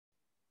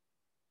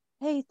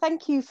Hey,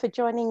 thank you for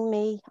joining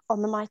me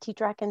on the Mighty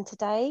Dragon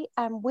today.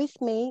 And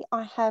with me,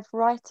 I have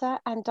writer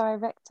and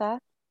director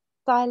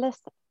Sylas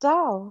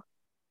Dall.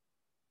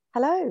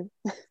 Hello.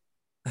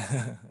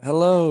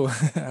 Hello,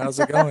 how's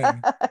it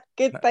going?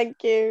 Good,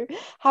 thank you.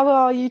 How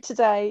are you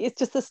today? It's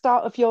just the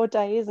start of your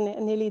day, isn't it?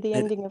 And nearly the It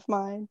ending of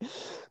mine.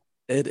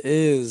 it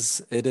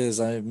is. It is.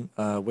 I'm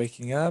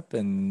waking up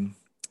and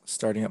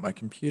starting up my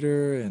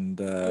computer and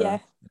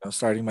Yes.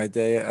 starting my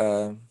day.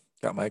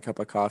 Got my cup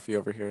of coffee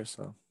over here,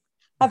 so.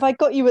 Have I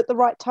got you at the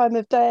right time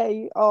of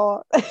day,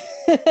 or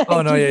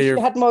Oh do no, you yeah, wish you're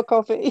you had more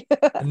coffee?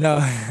 no.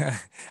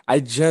 I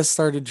just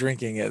started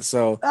drinking it,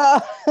 so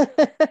Oh.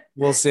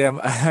 we'll see.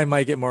 I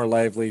might get more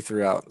lively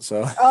throughout,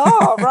 so.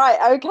 Oh,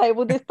 right. Okay.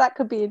 Well, this that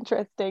could be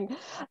interesting.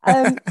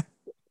 Um,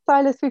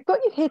 Silas, we've got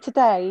you here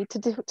today to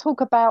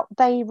talk about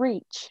They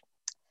Reach.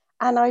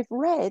 And I've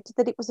read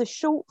that it was a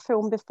short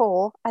film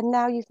before, and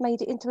now you've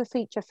made it into a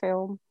feature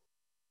film.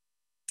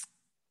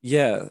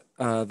 Yeah,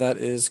 that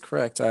is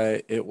correct.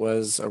 It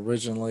was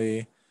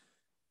originally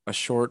a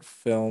short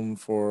film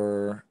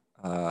for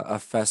a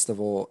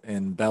festival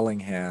in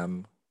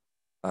Bellingham,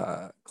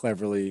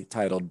 cleverly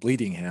titled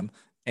Bleedingham,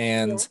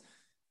 Yeah. and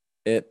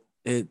it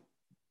it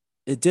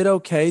it did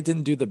okay.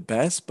 Didn't do the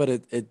best, but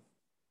it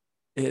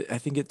I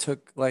think it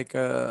took like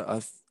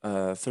a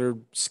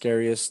third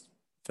scariest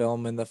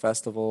film in the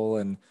festival,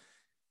 and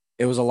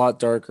it was a lot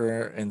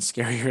darker and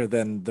scarier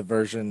than the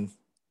version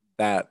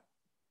that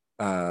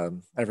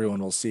everyone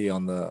will see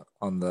on the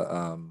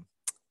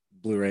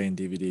Blu-ray and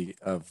DVD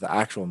of the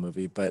actual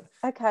movie. But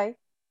Okay.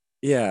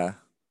 yeah,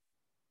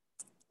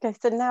 Okay.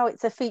 So now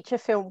it's a feature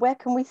film. Where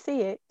can we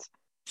see it?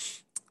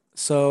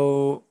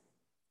 so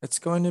it's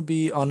going to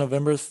be on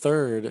November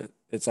 3rd.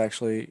 It's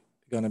actually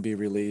going to be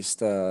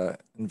released in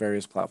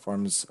various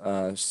platforms,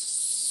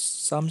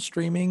 some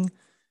streaming.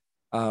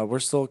 We're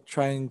still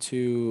trying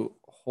to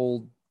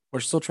hold, we're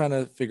still trying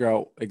to figure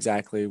out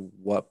exactly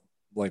what,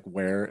 like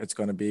where it's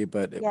going to be,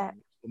 but Yeah.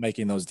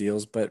 making those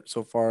deals. But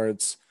so far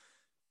it's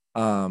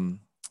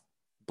um,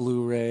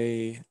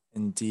 Blu-ray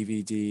and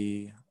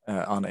DVD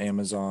on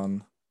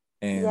Amazon,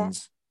 Yeah.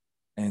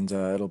 and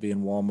it'll be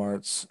in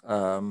Walmart's,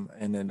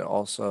 and then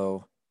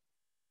also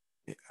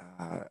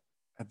uh,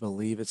 I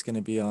believe it's going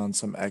to be on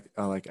some like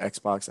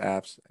Xbox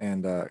apps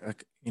and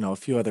a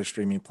few other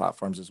streaming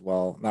platforms as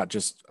well, not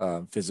just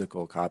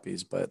physical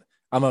copies. But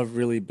I'm a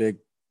really big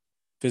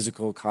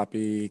physical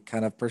copy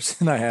kind of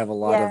person. I have a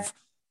lot Yeah. of,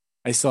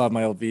 I still have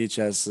my old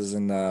VHSs,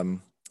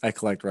 and I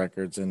collect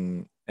records,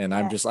 and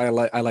Yeah.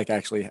 I like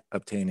actually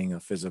obtaining a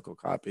physical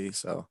copy.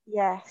 So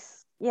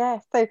Yes. Yeah.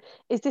 So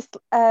this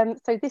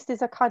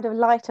is a kind of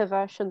lighter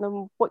version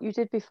than what you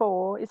did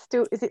before. Is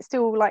it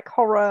still like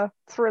horror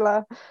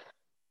thriller?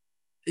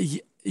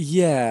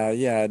 yeah,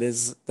 it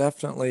is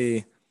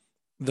definitely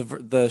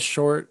the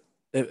short.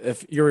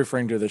 If you're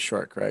referring to the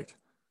short, correct?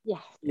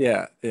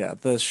 Yes. Yeah.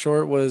 The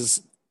short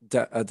was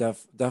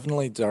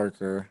definitely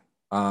darker.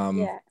 Um,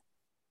 Yeah.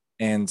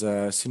 and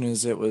as soon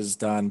as it was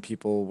done,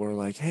 people were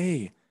like,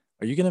 "Hey,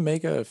 are you gonna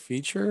make a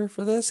feature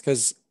for this?"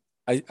 Because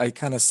I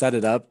kind of set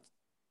it up.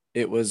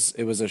 It was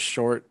a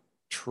short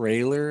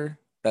trailer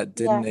that Yeah.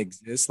 didn't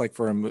exist, like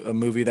for a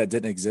movie that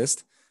didn't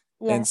exist,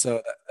 and Yeah.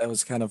 so that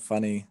was kind of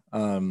funny.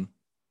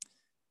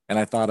 And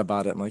I thought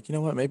about it. I'm like, you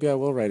know what? Maybe I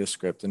will write a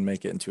script and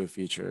make it into a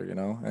feature.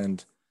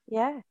 And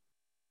Yeah.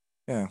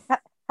 yeah. How,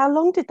 how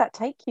long did that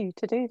take you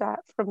to do that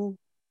from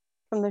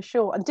the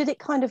short? And did it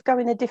kind of go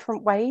in a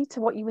different way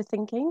to what you were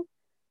thinking?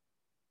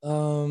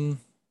 Um,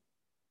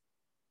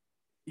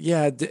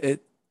 yeah,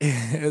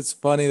 it's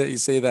funny that you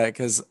say that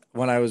because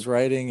when I was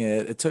writing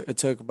it, it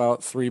took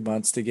about 3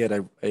 months to get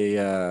a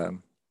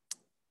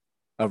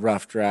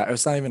rough draft. It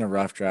was not even a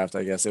rough draft,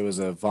 I guess. It was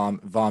a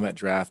vomit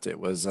draft. It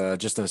was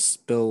just a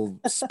spill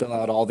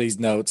out all these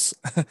notes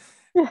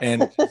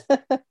and just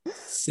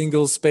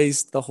single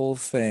spaced the whole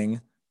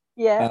thing.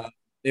 Yeah. Uh,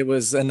 it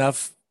was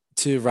enough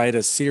to write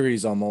a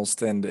series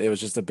almost, and it was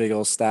just a big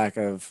old stack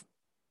of,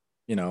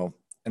 you know,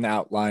 an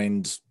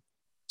outlined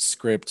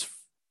script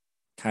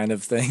kind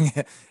of thing.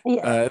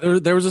 Yeah.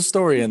 There was a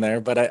story in there,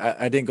 but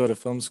I didn't go to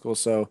film school,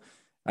 so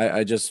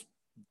I just,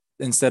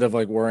 instead of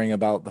like worrying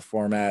about the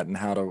format and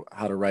how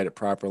to write it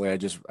properly, I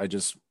just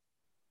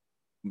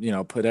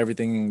put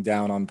everything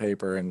down on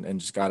paper and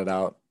just got it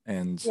out.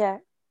 And Yeah.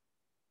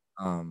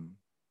 um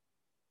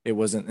it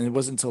wasn't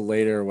until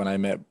later when I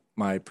met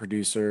my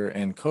producer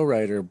and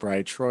co-writer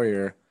Bry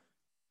Troyer,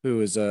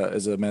 who is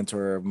a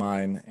mentor of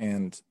mine,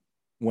 and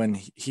when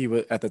he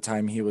was at the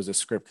time he was a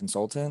script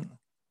consultant,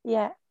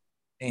 Yeah.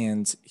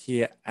 and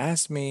he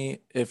asked me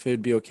if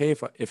it'd be okay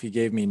if he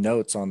gave me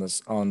notes on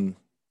this on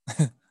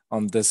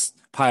this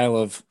pile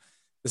of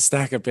the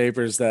stack of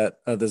papers that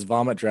this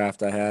vomit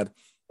draft I had,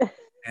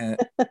 and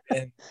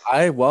and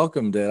I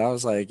welcomed it. I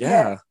was like, Yeah.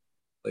 yeah,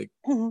 like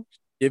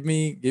give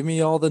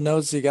me all the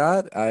notes you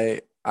got.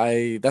 I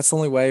that's the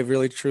only way I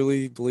really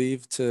truly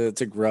believe to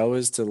grow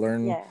is to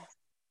learn Yeah.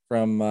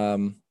 from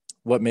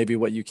what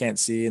you can't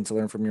see, and to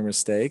learn from your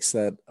mistakes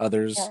that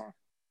others,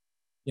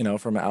 Yeah.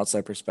 from an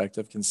outside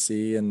perspective can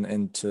see,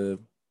 and to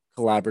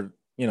collaborate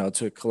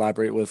to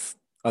collaborate with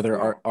other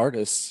Yeah,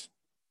 artists.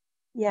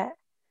 yeah.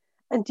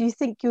 And do you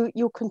think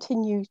you'll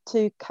continue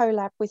to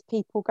collab with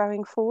people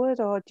going forward,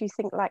 or do you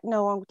think like,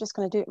 no, I'm just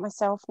going to do it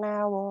myself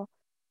now? Or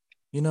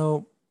You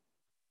know,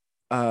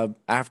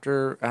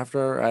 after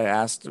I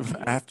asked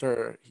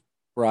after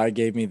Bry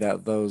gave me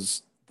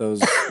those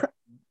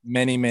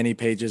many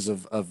pages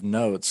of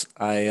notes,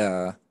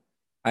 I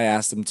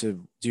asked him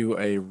to do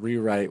a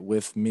rewrite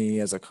with me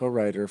as a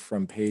co-writer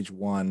from page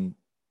one,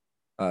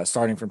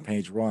 starting from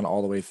page one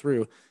all the way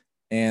through,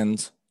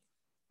 and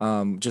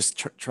just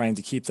trying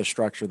to keep the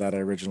structure that I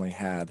originally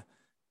had.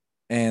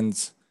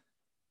 And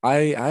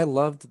I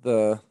loved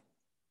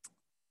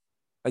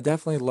I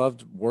definitely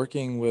loved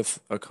working with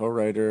a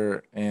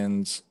co-writer,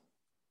 and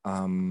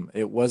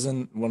it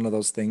wasn't one of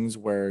those things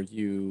where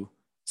you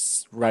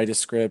write a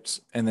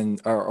script and then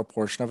or a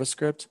portion of a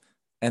script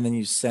and then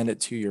you send it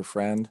to your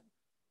friend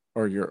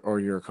or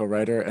your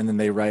co-writer and then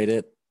they write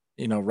it,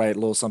 write a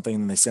little something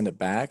and they send it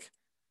back.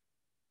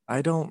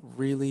 I don't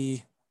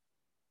really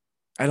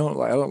I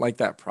don't like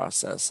that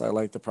process. I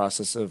like the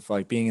process of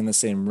like being in the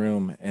same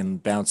room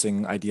and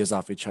bouncing ideas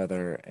off each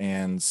other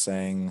and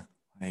saying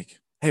like,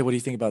 "Hey, what do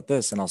you think about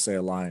this?" And I'll say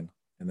a line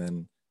and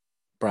then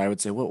Brian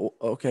would say, "Well,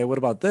 okay, what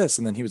about this?"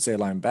 And then he would say a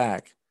line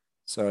back.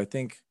 So I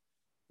think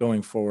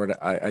going forward,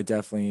 I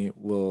definitely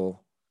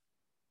will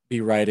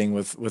be writing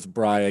with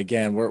Bry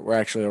again. We're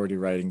actually already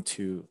writing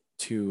two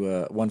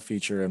one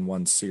feature and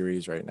one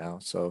series right now.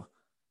 So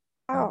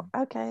oh, um,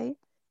 okay.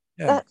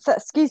 yeah.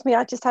 Excuse me,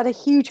 I just had a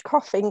huge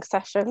coughing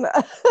session.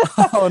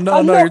 Oh no,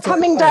 I'm no, you're not totally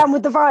coming fine. down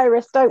with the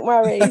virus, don't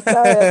worry.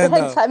 So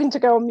hence No. having to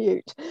go on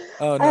mute.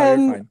 Oh no, you're Um,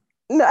 fine.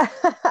 no.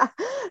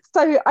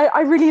 So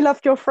I really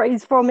loved your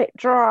phrase vomit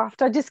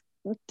draft. I just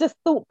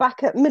thought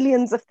back at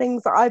millions of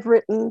things that I've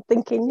written,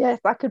 thinking, yes,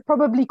 I could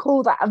probably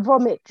call that a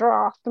vomit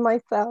draft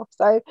myself.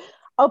 So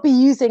I'll be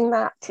using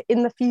that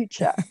in the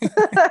future.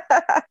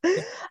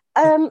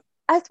 um,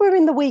 as we're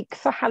in the week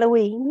for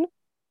Halloween,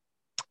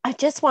 I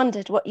just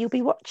wondered what you'll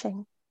be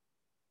watching.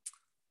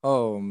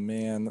 Oh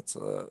man,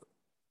 that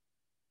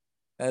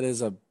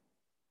is a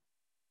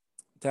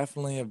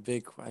definitely a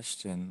big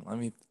question.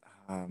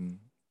 Um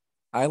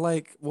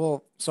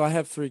so I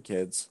have three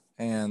kids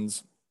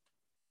and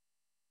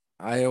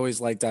I always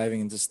like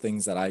diving into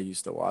things that I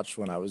used to watch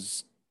when I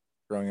was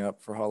growing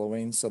up for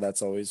Halloween, so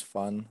that's always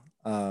fun.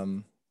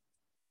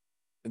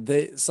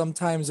 They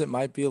sometimes it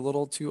might be a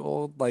little too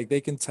old. Like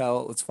they can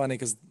tell. It's funny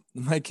because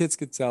my kids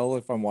could tell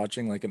if I'm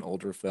watching like an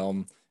older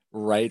film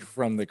right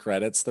from the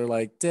credits. They're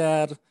like,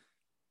 "Dad,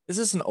 is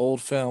this an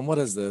old film? What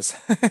is this?"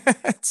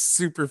 It's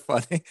super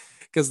funny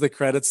because the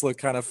credits look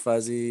kind of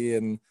fuzzy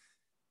and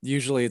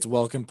usually it's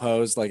well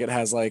composed. Like it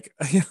has like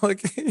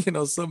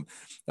some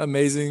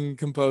amazing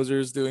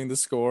composers doing the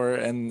score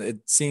and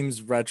it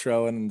seems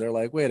retro and they're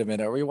like, "Wait a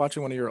minute, are we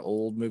watching one of your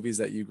old movies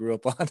that you grew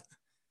up on?"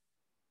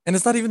 And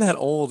it's not even that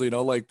old,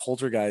 like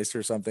Poltergeist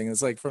or something.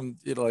 It's like from,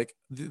 like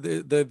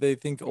they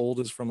think old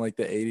is from like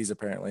the 80s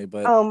apparently,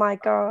 but Oh my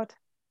God.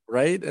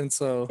 right? And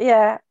so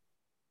Yeah.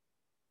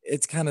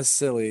 it's kind of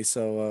silly.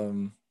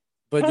 So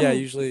but yeah,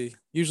 usually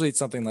it's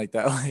something like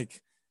that,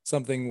 like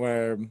something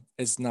where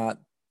it's not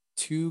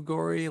too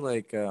gory.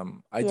 Like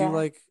I do Yeah.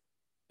 like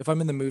if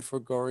I'm in the mood for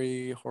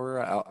gory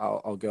horror,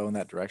 I'll go in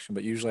that direction,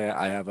 but usually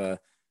I have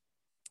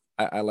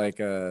I like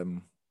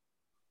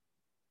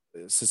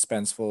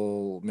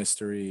suspenseful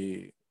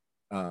mystery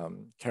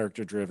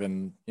character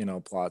driven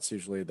plots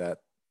usually that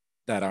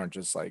aren't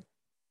just like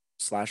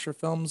slasher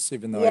films,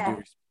 even though Yeah.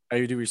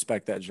 I do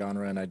respect that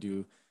genre and I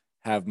do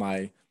have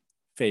my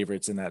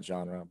favorites in that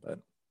genre, but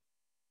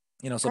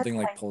something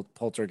like Okay.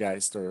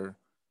 Poltergeist or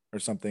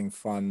something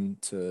fun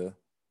to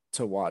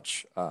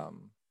watch.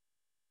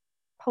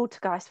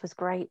 Poltergeist was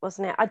great,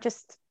 wasn't it? I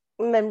just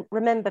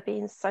remember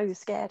being so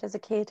scared as a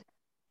kid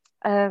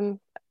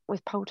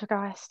with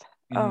Poltergeist.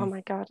 Oh Mhm.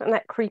 my God. And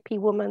that creepy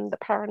woman, the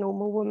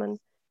paranormal woman,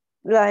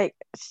 like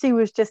she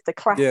was just a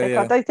Yeah, classic.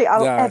 I yeah. don't think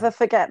I'll Yeah, ever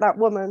forget that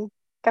woman.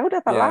 Go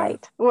to the yeah.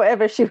 light,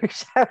 whatever she was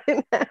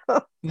shouting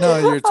out. No,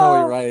 you're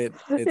totally Oh, right.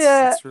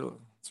 yeah,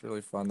 It's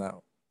really fun that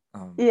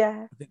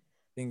yeah, I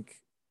think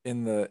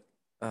in the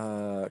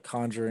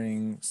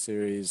Conjuring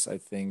series, I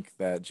think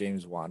that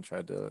James Wan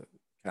tried to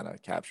kind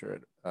of capture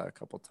it a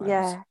couple times.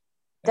 yeah,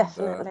 And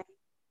definitely.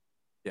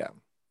 yeah.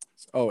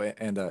 Oh,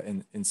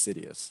 and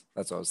Insidious.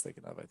 That's what I was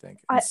thinking of, I think.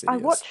 I Insidious.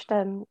 watched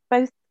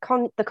both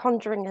The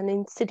Conjuring and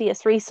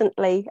Insidious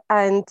recently,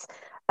 and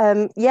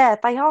yeah,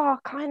 they are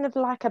kind of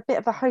like a bit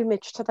of a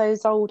homage to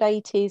those old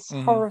 80s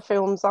Hmm. horror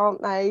films,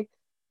 aren't they?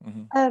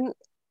 Hmm. Um,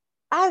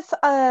 as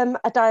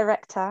a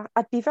director,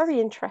 I'd be very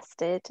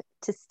interested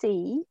to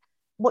see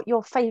what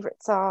your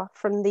favorites are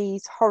from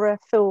these horror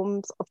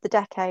films of the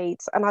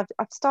decades. And I've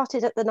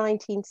started at the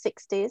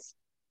 1960s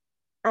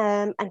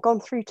and gone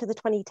through to the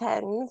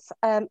 2010s.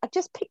 I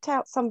just picked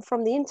out some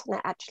from the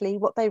internet, actually,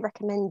 what they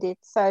recommended.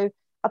 So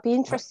I'd be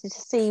interested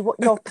to see what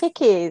your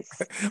pick is.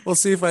 We'll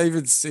see if I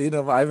even seen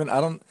them. I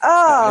don't,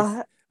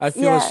 Ah, I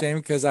feel yeah,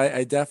 ashamed because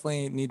I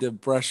definitely need to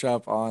brush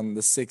up on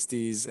the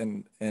 60s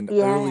and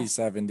early yeah.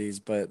 70s,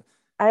 but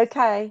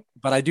Okay.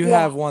 But I do Yeah.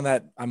 have one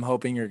that I'm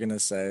hoping you're gonna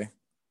say.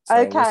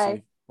 So we'll Okay.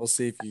 see. We'll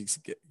see if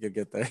you'll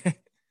get there.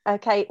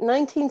 Okay.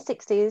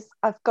 1960s.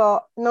 I've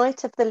got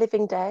Night of the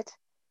Living Dead.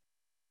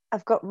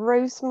 I've got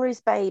Rosemary's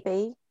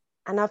Baby,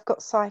 and I've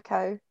got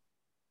Psycho.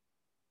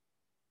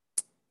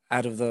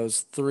 Out of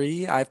those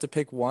three, I have to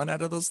pick one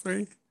out of those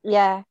three.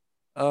 Yeah.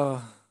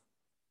 Oh,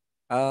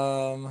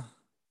 um,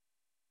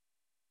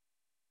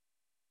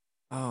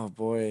 oh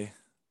boy,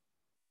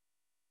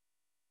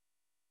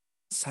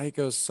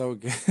 Psycho's so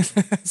good.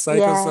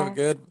 Psycho's so Yeah.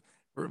 good,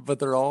 but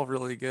they're all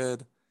really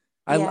good.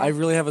 I Yeah.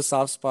 really have a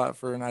soft spot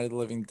for Night of the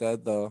Living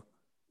Dead, though.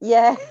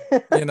 Yeah.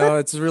 You know,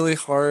 it's really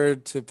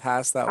hard to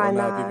pass that I one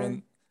up, know.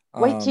 even.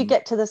 Wait till you Um,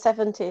 get to the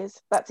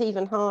 70s. That's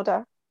even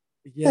harder.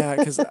 yeah,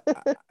 because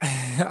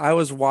I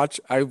was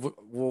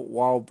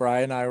while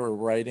Brian and I were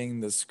writing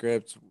the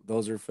script,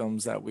 those are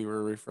films that we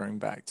were referring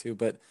back to,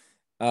 but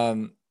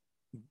um,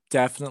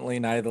 definitely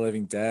Night of the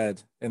Living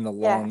Dead in the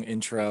Yeah. long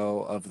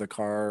intro of the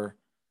car,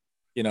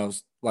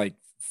 like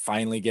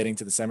finally getting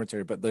to the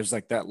cemetery, but there's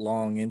like that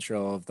long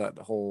intro of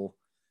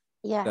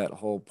Yeah. that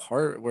whole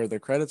part where the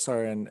credits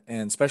are, and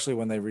especially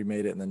when they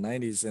remade it in the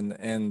 90s, and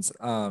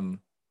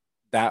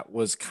that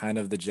was kind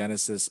of the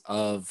genesis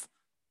of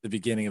the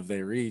beginning of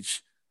They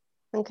Reach,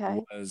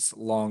 Okay. was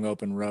long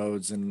open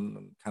roads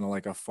and kind of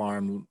like a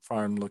farm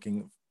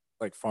looking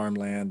like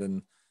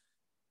farmland,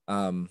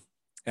 um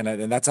and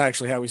that's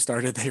actually how we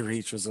started They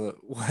Reach,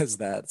 was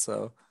that.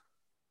 So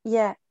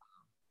Yeah.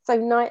 So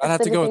Night I'd of have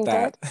the to go with Living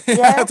that. Dead. I'd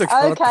Yeah. have to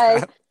go with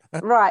Okay.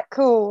 that. Right.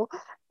 Cool.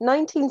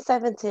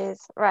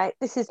 1970s. Right.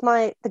 This is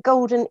the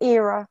golden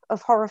era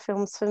of horror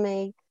films for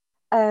me.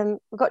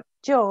 We've got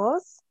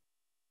Jaws.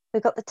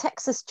 We've got the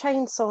Texas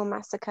Chainsaw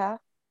Massacre,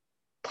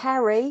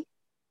 Carrie,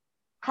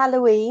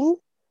 Halloween,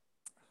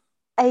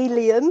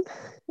 Alien,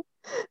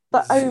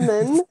 The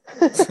Omen,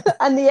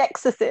 and The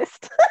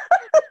Exorcist.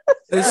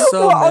 There's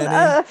so What on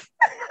many. earth?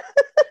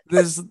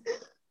 There's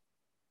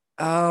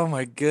Oh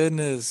my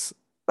goodness.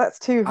 That's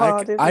too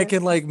hard, isn't I it?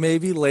 can like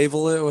maybe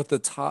label it with the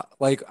top,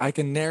 like I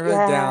can narrow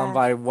it down Yeah.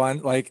 by one,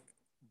 like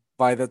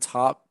by the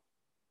top,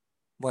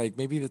 like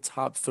maybe the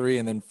top three,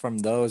 and then from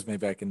those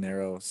maybe I can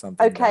narrow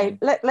something Okay,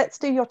 down. let's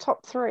do your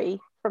top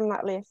three from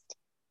that list.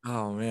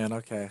 Oh man,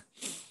 okay.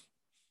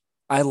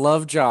 I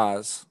love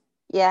Jaws.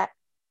 Yeah,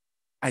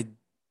 I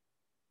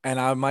and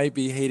I might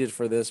be hated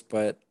for this,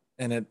 but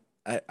and it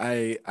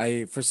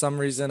I for some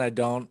reason I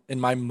don't, in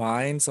my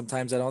mind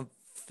sometimes I don't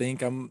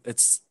think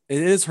it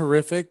is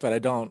horrific, but I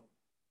don't,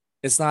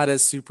 it's not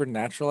as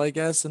supernatural, I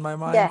guess, in my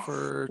mind yes,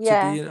 for to yeah,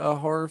 be a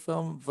horror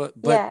film.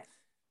 yeah.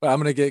 But I'm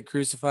gonna get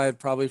crucified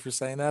probably for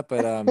saying that.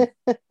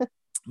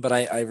 But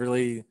I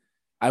really,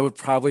 I would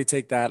probably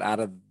take that out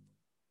of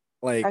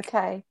like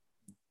Okay,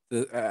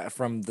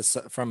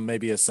 from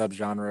maybe a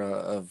subgenre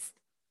of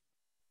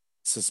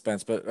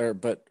suspense,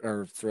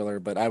 or thriller.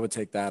 But I would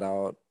take that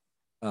out.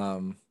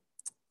 Um,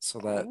 so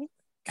that, okay.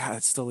 God,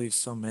 it still leaves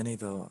so many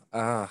though.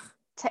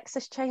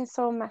 Texas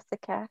Chainsaw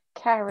Massacre,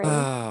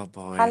 Carrie, Oh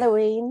boy.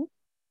 Halloween,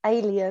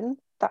 Alien,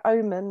 The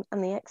Omen,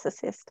 and The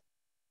Exorcist.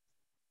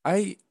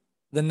 I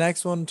The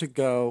next one to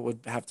go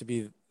would have to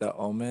be The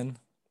Omen,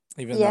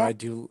 even though Yeah,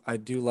 I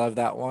do love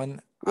that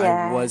one. I yeah,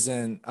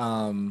 wasn't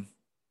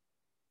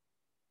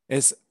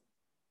it's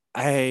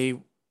I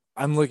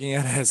I'm looking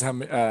at it as how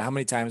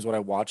many times would I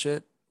watch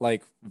it,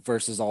 like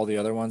versus all the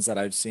other ones that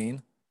I've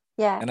seen.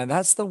 yeah. And then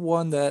that's the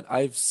one that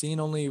I've seen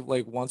only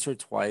like once or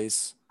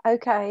twice,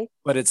 Okay,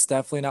 but it's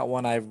definitely not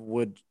one I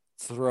would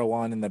throw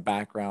on in the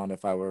background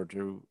if I were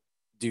to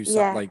do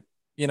something yeah, like,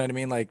 you know what I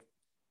mean? Like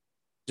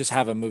just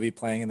have a movie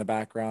playing in the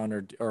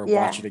background, or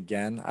watch yeah, it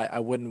again. I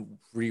wouldn't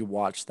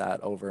rewatch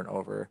that over and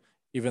over,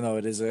 even though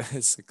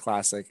it's a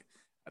classic.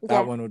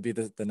 That yeah. one would be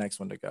the next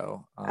one to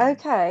go.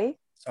 Okay,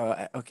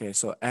 Okay,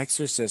 so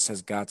Exorcist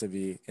has got to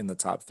be in the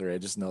top three. I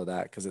just know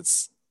that because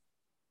it's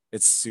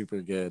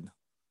super good.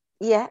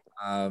 yeah,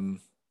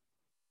 Um,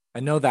 I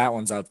know that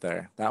one's up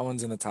there. That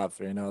one's in the top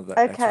three. I know the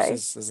okay.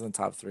 Exorcist is in the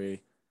top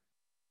three.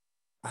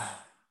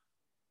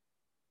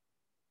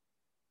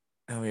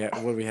 Oh yeah,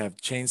 what do we have?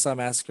 Chainsaw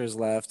Massacre's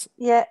left.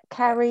 Yeah,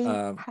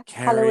 Carrie,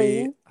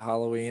 Carrie, Halloween,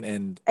 Halloween,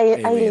 and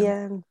Alien.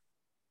 Alien.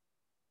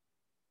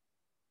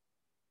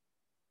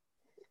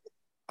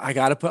 I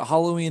gotta put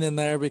Halloween in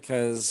there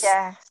because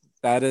Yeah,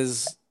 that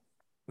is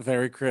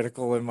very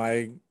critical in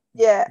my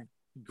yeah,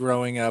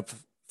 growing up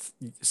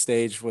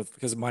stage, with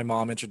because my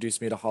mom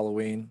introduced me to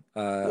Halloween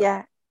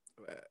yeah,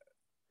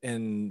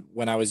 in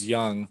when I was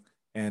young,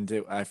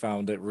 and I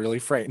found it really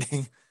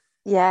frightening.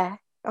 yeah.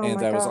 Oh And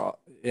my God.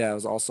 I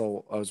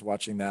was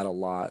watching that a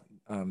lot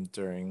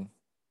during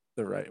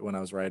when I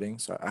was writing.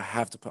 So I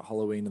have to put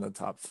Halloween in the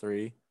top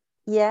three.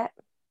 Yeah,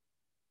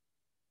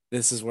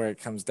 This is where it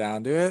comes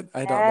down to it.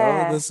 I don't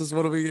know. yeah, This is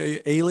what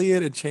we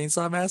Alien and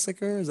Chainsaw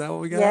Massacre. Is that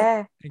what we got?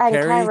 yeah. And And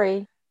Carrie.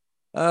 Carrie.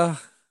 Uh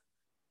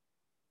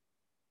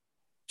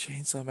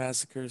Chainsaw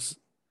Massacres.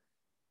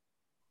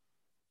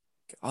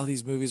 All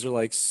these movies are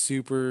like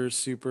super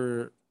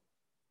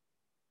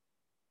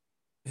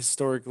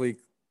historically,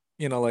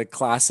 like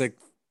classic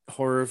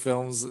horror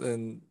films,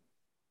 and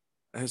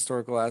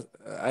historical.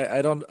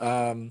 I don't.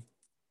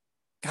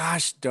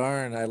 Gosh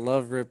darn, I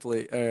love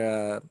Ripley.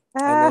 I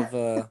Ah,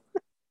 love.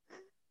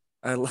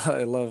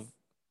 I love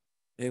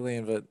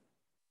Alien, but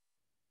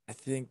I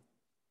think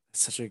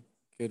it's such a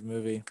good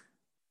movie.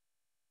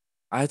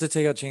 I have to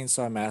take out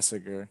Chainsaw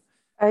Massacre.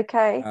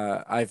 okay.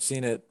 I've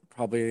seen it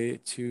probably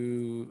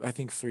two, I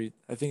think three.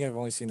 I think I've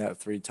only seen that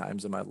three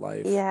times in my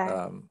life.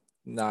 Yeah.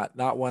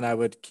 Not one I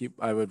would keep.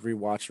 I would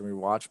rewatch and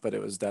rewatch, but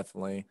it was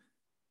definitely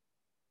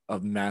a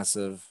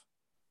massive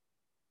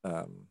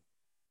um,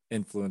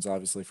 influence,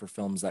 obviously, for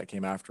films that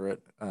came after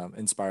it,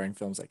 inspiring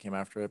films that came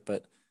after it.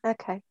 But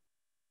Okay.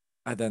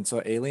 I then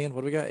so Alien.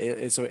 What do we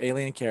got? So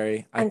Alien and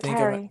Carrie. I And think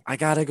Carrie. I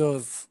gotta go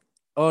with.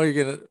 Oh,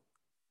 you're gonna.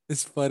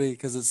 It's funny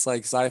because it's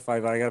like sci-fi,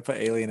 but I gotta put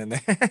Alien in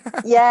there.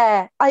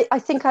 Yeah, I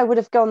think I would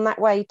have gone that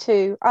way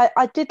too.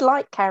 I did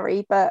like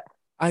Carrie, but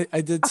I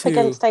did up too.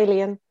 against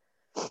Alien.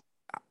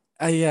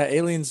 Yeah,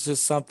 Alien's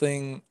just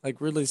something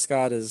like Ridley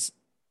Scott is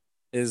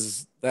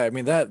that I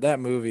mean that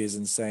movie is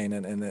insane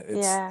and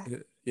it's Yeah.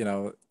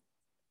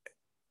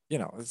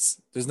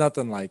 it's there's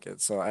nothing like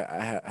it. So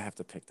I have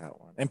to pick that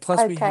one. And plus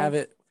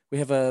Okay. we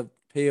have a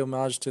pay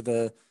homage to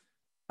the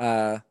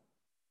uh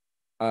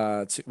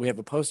we have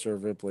a poster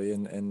of Ripley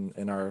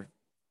in our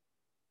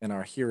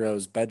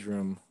hero's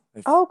bedroom.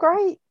 If Oh,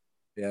 great.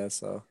 yeah,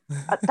 so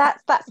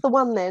That's the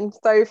one then.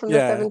 So from the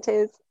yeah,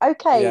 70s.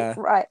 Okay, yeah.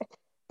 right.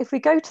 If we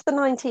go to the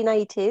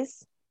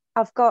 1980s,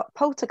 I've got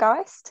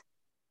Poltergeist,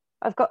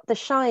 I've got The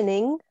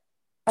Shining,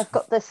 I've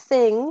got The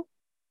Thing,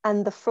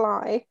 and The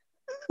Fly.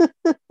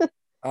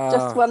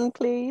 Just Uh one,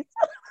 please.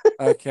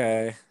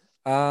 okay.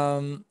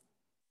 Um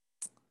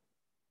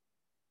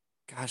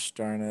Gosh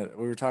darn it.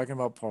 We were talking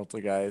about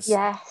Poltergeist. The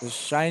Yes.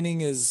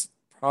 Shining is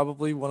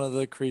probably one of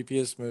the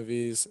creepiest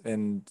movies,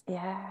 and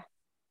Yeah.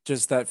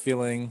 just that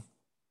feeling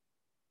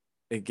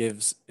it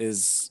gives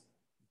is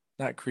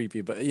not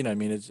creepy, but you know, what I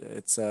mean,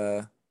 it's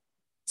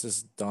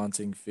this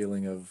daunting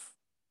feeling of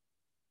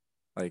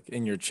like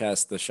in your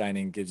chest. The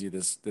Shining gives you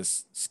this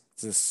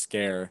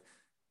scare.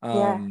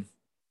 Yeah. Um,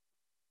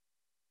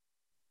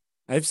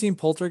 I've seen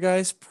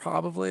Poltergeist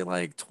probably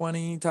like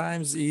 20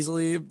 times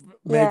easily,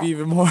 maybe Yeah.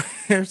 even more.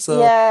 So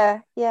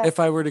Yeah. Yeah. if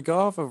I were to go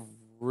off of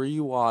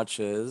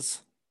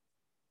rewatches,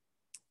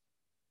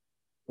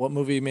 what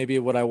movie maybe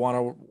would I want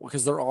to,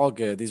 because they're all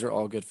good. These are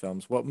all good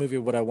films. What movie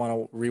would I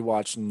want to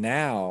rewatch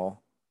now?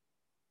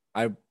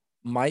 I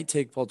might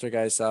take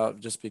Poltergeist out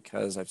just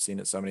because I've seen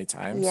it so many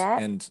times Yeah.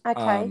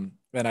 Okay.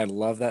 and I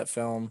love that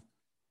film,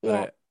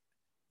 but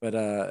Yeah.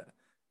 but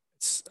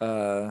it's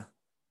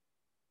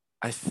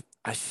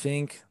I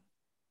think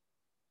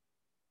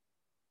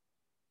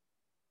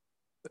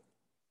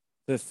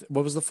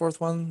what was the fourth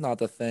one? Not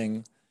The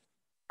Thing.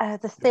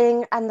 The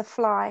Thing and The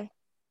Fly.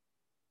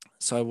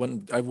 So I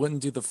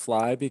wouldn't do The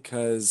Fly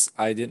because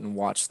I didn't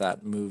watch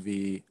that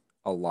movie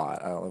a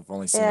lot. I've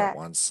only seen it Yeah.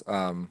 once.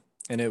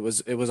 And it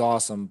was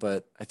awesome,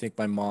 but I think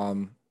my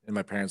mom and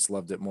my parents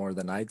loved it more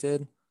than I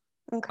did.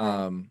 Okay.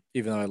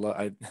 Even though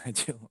I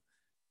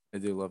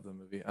do love the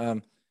movie.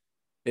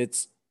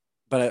 It's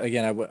but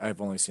again I've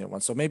only seen it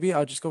once, so maybe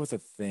I'll just go with The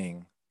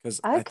Thing because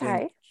I think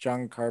Okay.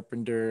 John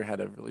Carpenter had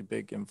a really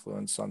big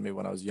influence on me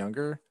when I was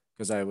younger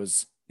because I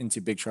was into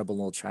Big Trouble in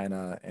Little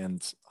China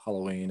and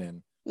Halloween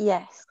and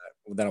Yes.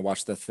 then I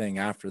watched The Thing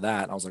after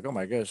that, and I was like, oh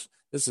my gosh,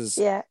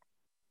 Yeah.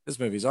 this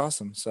movie's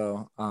awesome.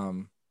 So,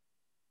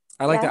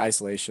 I like the Yeah.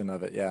 isolation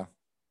of it. Yeah.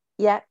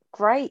 Yeah.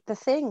 Great. The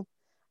Thing.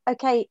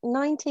 Okay.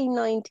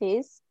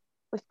 1990s.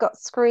 We've got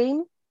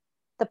Scream,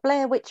 The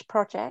Blair Witch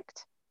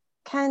Project,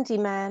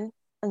 Candyman,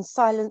 and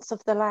Silence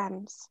of the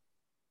Lambs.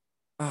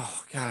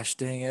 Oh gosh,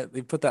 dang it!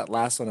 They put that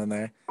last one in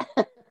there.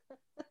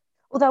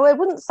 Although I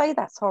wouldn't say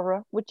that's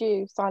horror, would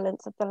you?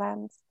 Silence of the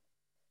Lambs.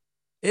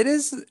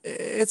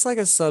 It's like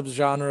a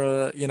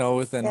subgenre,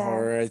 within Yeah.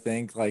 horror. I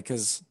think, like,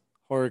 because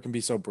horror can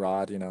be so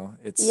broad.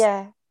 It's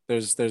Yeah.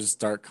 there's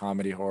dark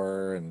comedy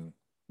horror and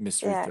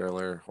mystery Yeah.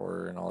 thriller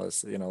horror and all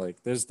this.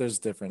 Like there's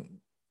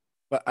different.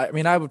 But I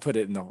mean, I would put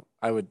it in the.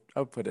 I would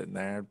put it in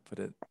there. I'd put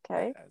it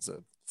Okay. as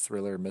a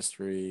thriller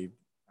mystery.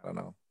 I don't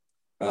know.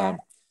 Yeah.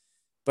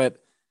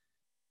 But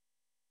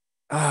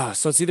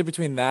so it's either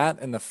between that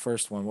and the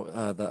first one,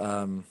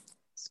 the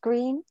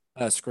Scream.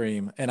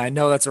 Scream, and I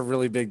know that's a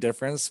really big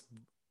difference.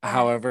 Yeah.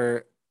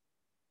 However,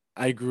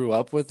 I grew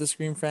up with the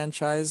Scream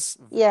franchise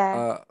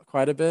Yeah.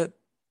 quite a bit,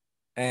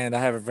 and I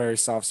have a very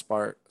soft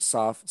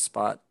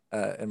spot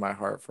in my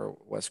heart for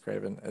Wes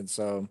Craven, and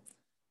so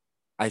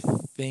I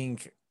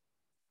think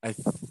I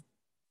th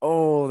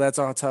oh that's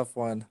a tough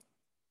one.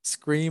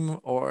 Scream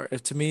or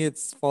if to me it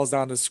falls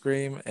down to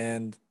Scream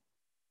and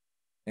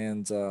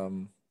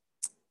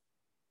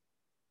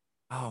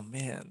oh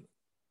man,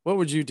 what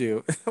would you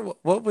do?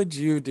 What would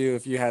you do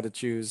if you had to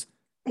choose?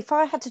 If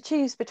I had to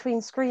choose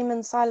between Scream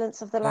and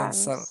Silence of the And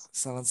Lambs,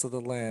 Silence of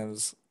the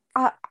Lambs.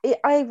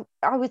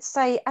 I would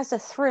say as a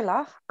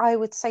thriller, I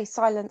would say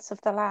Silence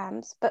of the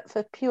Lambs, but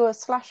for pure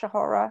slasher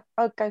horror,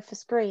 I'd go for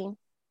Scream.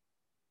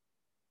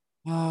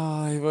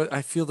 Oh,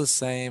 I feel the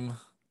same.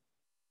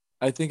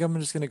 I think I'm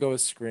just gonna go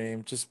with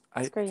Scream. Just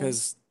I Scream.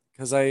 because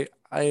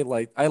I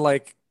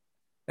like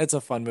it's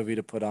a fun movie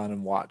to put on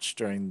and watch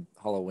during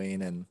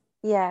Halloween and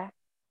Yeah.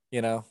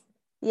 you know.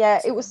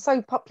 Yeah, it was So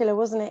so popular,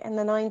 wasn't it, in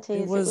the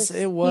 90s? It was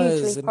it was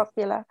hugely and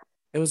popular.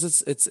 it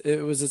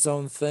was its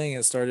own thing.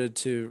 It started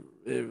to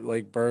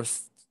like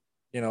birth,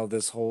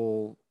 this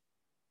whole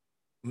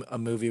a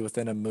movie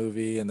within a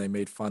movie, and they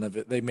made fun of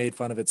it. They made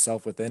fun of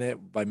itself within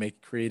it by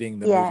creating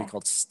the movie Yeah.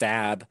 called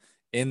Stab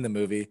in the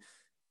movie.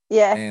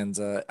 Yeah. And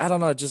I don't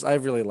know, just I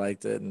really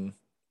liked it, and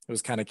it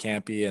was kind of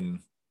campy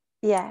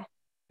Yeah.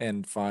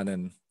 and fun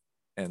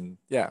and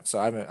yeah. So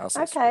I'll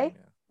say Scream. Okay.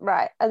 Yeah.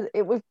 Right.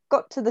 We've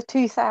got to the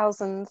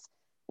 2000s.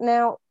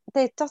 Now,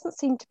 there doesn't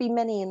seem to be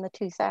many in the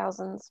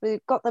 2000s.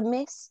 We've got The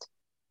Mist,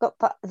 got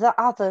the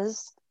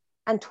Others,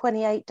 and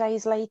 28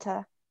 Days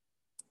Later.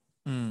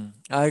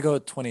 I go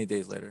 20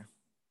 days later.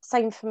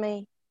 Same for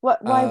me.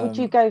 Why would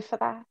you Um, go for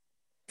that?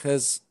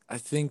 because I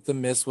think The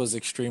Mist was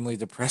extremely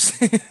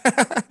depressing,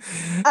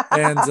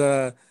 and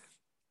uh,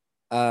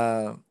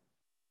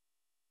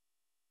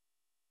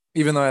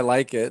 even though I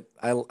like it,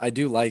 I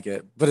do like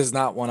it, but it's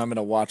not one I'm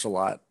gonna watch a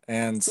lot.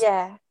 And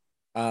Yeah.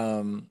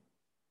 um,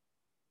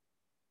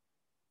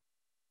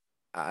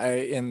 I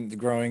in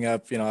growing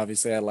up,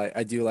 obviously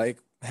I do like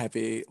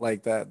happy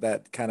like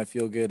that kind of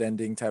feel good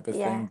ending type of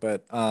thing, Yeah.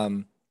 but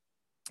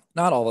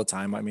not all the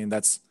time. I mean,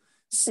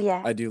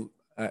 Yeah. I do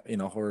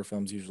horror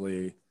films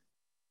usually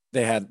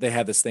they had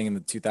this thing in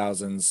the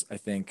 2000s, I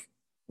think,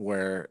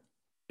 where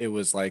it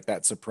was like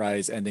that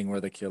surprise ending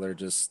where the killer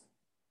just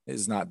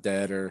is not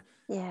dead or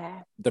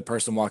Yeah. the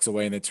person walks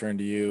away and they turn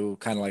to you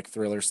kind of like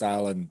Thriller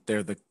style and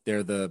they're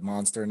the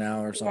monster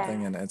now or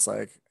something, Yeah. and it's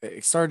like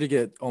it started to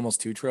get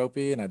almost too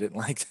tropey and I didn't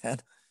like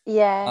that.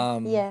 Yeah.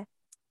 um Yeah.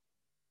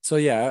 so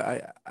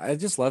yeah, I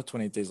just love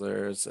 20 Days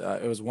Later.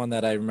 It was one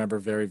that I remember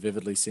very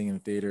vividly seeing in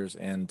theaters,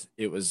 and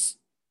it was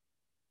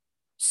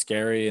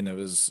scary, and it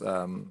was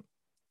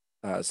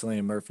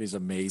Cillian Murphy's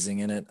amazing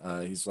in it.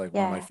 He's like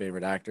one of my Yeah.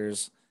 favorite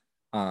actors.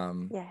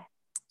 Um, Yeah.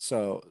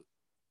 so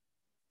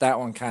that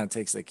one kind of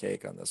takes the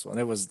cake on this one.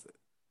 It was,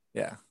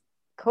 yeah.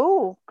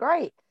 Cool.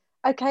 Great.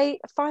 Okay.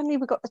 Finally,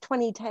 we got the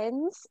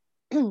 2010s.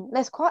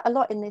 There's quite a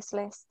lot in this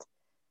list.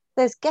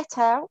 There's Get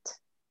Out,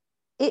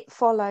 It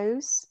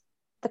Follows,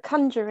 The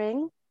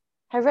Conjuring,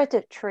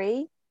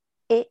 Hereditary,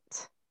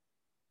 It,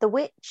 The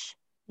Witch,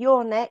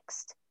 You're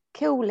Next,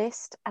 Kill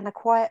List, and A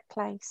Quiet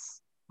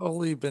Place.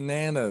 Holy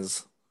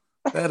bananas.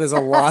 That is a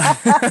lot.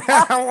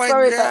 Oh my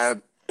Sorry about.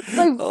 God.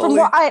 So from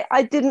what Holy,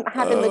 I didn't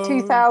have in the oh,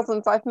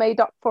 2000s, I've made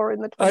up for in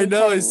the I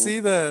know, I 2010s. see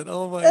that.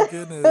 Oh my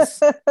goodness.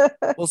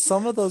 Well,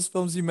 some of those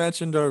films you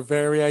mentioned are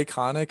very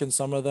iconic, and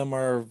some of them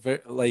are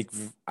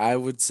I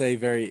would say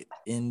very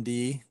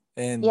indie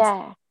and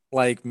Yeah,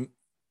 like,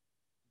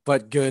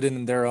 but good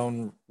in their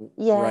own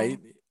yeah, right.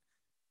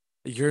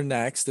 Your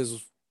Next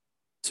is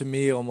to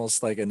me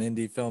almost like an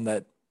indie film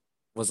that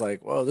was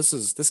like, whoa,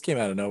 this came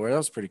out of nowhere. That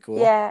was pretty cool.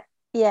 yeah,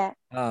 yeah,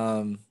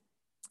 Um,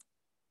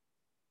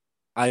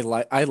 I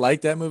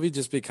like that movie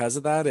just because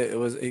of that. It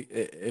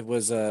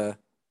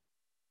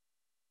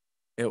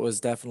was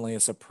definitely a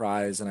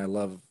surprise, and I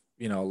love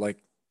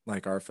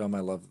like our film.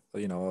 I love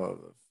a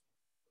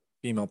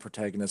female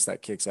protagonist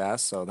that kicks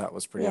ass, so that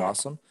was pretty yeah.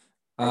 awesome.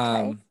 Okay.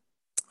 Um,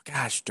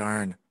 gosh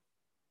darn,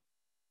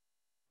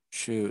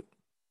 shoot,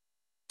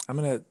 I'm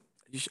gonna.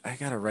 I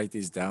gotta write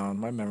these down.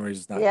 My memory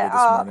is not Yeah. good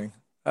this morning.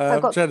 I've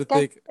I'm got trying to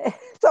get. think.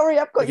 Sorry,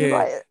 I've got you Okay,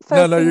 right. no,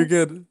 First no, you're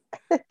thing,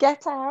 good.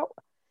 Get Out,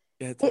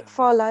 Get It out.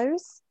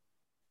 Follows,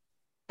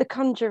 The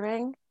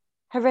Conjuring, Okay,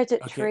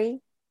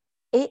 Hereditary,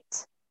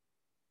 It,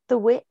 The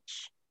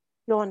Witch,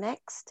 You're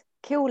Next,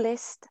 Kill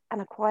List,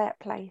 and A Quiet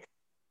Place.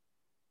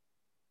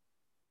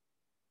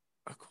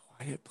 A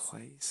Quiet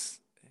Place.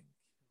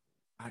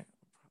 I and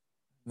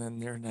then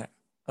they're next.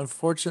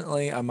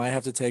 Unfortunately, I might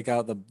have to take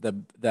out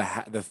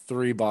the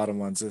three bottom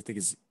ones. I think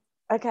it's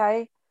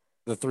Okay.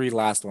 the three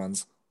last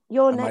ones.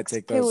 Your I might Next,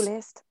 take Kill those.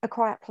 List, A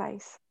Quiet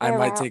Place. I They're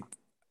might out. take.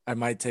 I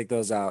might take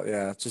those out.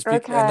 Yeah, and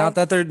Okay. not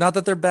that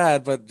they're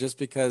bad, but just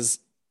because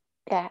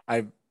Yeah.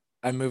 I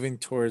I'm moving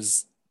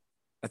towards.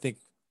 I think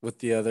with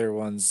the other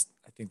ones,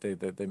 I think they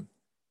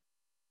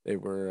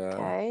were.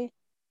 Okay.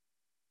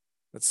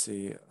 Let's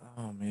see.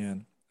 Oh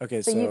man.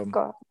 Okay, So you've so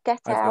got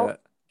Get I've Out, got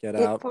Get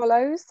It Out.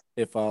 Follows,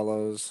 It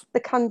Follows. The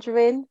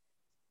Conjuring,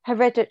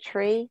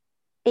 Hereditary,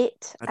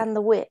 It, I, and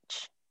The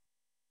Witch.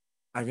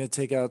 I'm gonna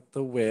take out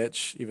The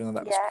Witch, even though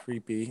that was Yeah.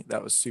 creepy.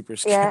 That was super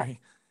Yeah. scary.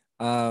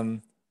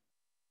 Um,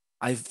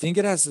 I think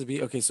it has to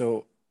be okay.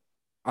 So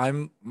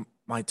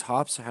my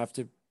tops have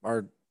to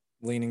are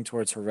leaning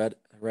towards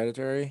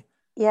Hereditary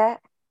Yeah.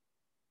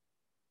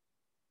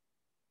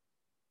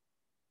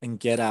 and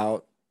Get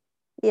Out.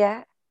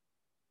 Yeah.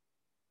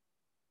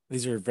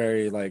 These are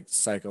very like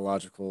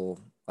psychological.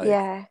 Like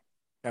Yeah.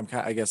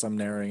 I guess I'm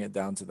narrowing it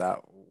down to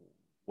that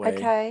way.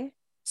 Okay.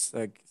 It's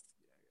like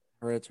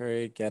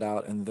Hereditary, Get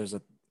Out, and there's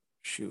a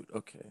shoot.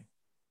 Okay,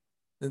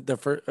 the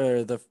first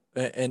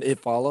and It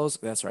Follows.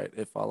 That's right.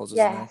 It Follows is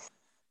in there. Yes.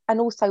 And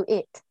also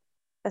It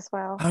as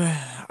well.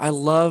 I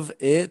love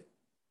it.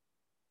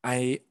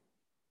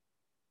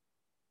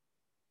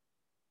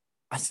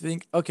 I I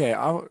think okay,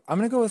 I'm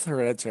gonna go with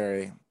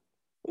Hereditary.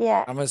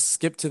 Yeah. I'm gonna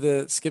skip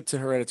to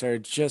Hereditary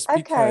just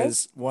Okay.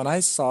 because when I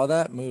saw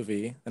that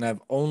movie, and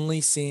I've only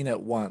seen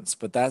it once,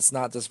 but that's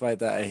not despite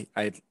that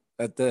I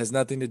that has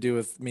nothing to do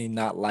with me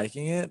not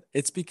liking it.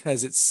 It's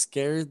because it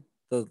scared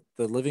the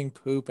living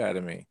poop out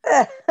of me.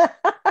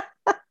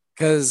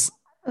 Because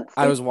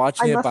I See, was I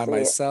watching it must by see it.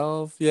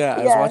 myself. Yeah, I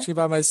was Yeah. watching it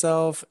by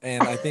myself,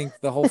 and I think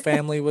the whole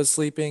family was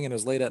sleeping, and it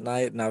was late at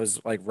night, and I was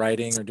like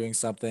writing or doing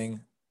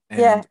something,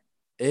 Yeah. and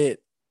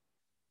it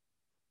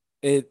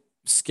it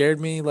scared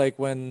me like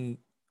when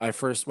I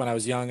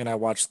was young and I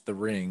watched The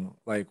Ring,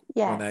 like when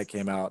Yes. that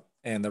came out,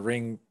 and The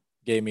Ring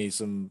gave me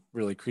some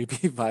really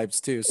creepy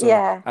vibes too. So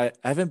Yeah. I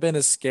haven't been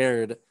as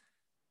scared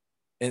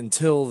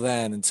until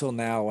then, until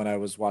now when I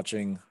was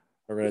watching Yeah.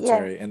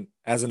 Hereditary, and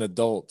as an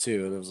adult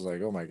too, it was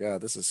like, oh my God,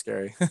 this is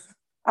scary.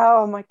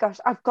 Oh my gosh,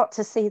 I've got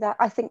to see that.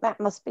 I think that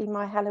must be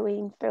my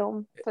Halloween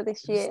film for this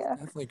It's year.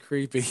 definitely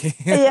creepy.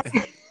 Yeah.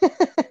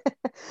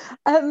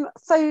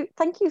 So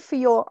thank you for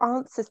your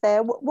answers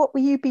there. What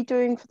will you be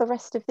doing for the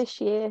rest of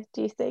this year,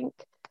 do you think?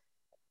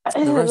 The rest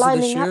of this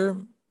Lining up, year,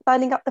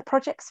 lining up the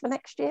projects for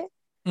next year?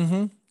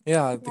 hmm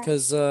yeah, Yeah.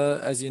 because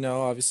as you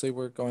know, obviously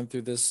we're going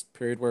through this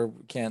period where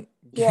we can't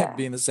be Yeah.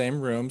 in the same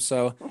room.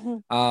 So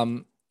Mhm.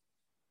 um,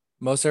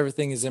 most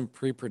everything is in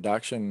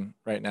pre-production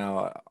right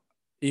now.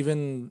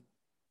 Even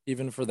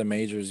even for the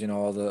majors,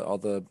 all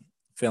the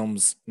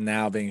films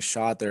now being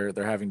shot, they're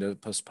having to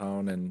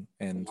postpone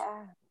and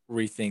Yeah.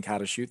 rethink how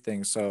to shoot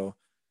things. So,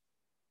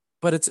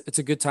 but it's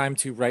a good time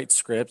to write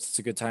scripts. It's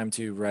a good time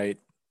to write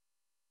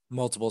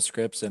multiple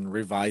scripts and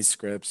revise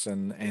scripts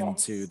and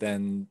to Yes.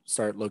 then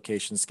start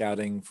location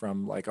scouting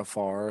from like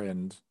afar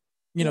and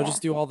Yeah.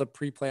 just do all the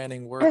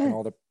pre-planning work and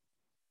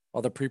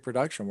all the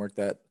pre-production work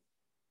that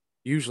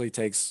usually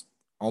takes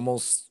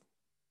almost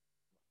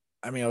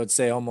I mean I would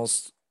say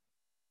almost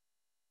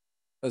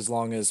as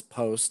long as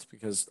post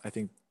because I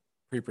think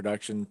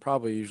pre-production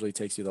probably usually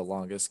takes you the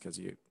longest because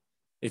you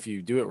if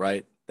you do it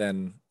right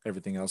then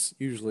everything else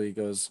usually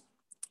goes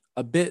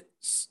a bit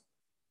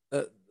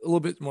a little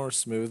bit more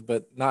smooth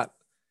but not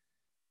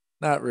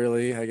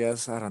really, I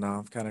guess. I don't know.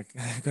 I'm kind of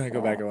gonna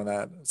go back Yeah. on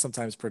that.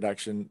 Sometimes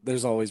production,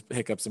 there's always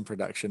hiccups in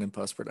production and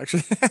post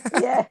production.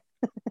 Yeah.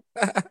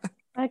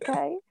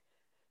 Okay.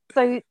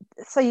 So,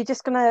 so you're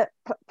just gonna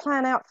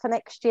plan out for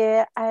next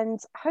year, and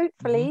hmm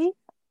hopefully,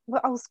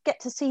 well, I'll get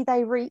to see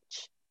They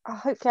Reach.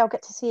 Hopefully, I'll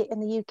get to see it in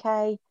the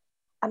UK,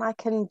 and I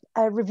can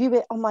review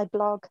it on my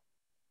blog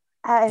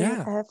and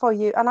Yeah. for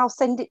you, and I'll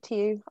send it to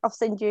you. I'll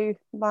send you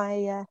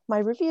my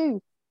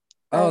review.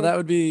 Oh, So that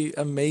would be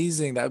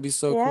amazing. That would be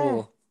so yeah,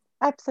 cool.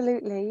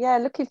 absolutely. Yeah,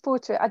 looking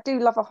forward to it. I do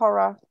love a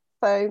horror,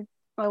 so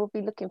I will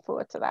be looking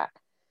forward to that.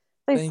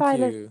 So, Thank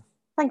Silas, you.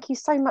 thank you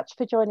so much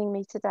for joining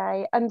me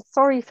today. And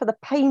sorry for the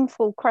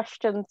painful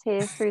questions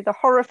here through the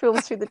horror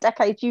films through the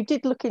decades. You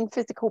did look in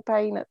physical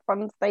pain at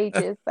some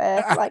stages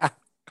there, like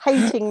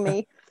hating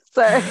me.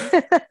 So,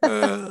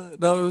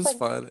 No, it was thank-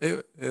 fun.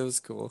 It was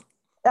cool.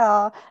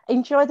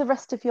 enjoy the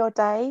rest of your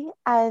day.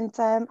 And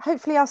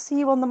hopefully, I'll see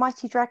you on the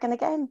Mighty Dragon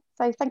again.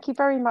 So, thank you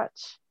very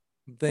much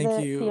Thank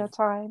for your you.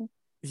 time.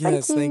 Thank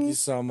Yes, thank you you.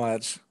 so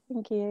much.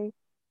 Thank you.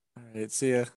 All right, see ya.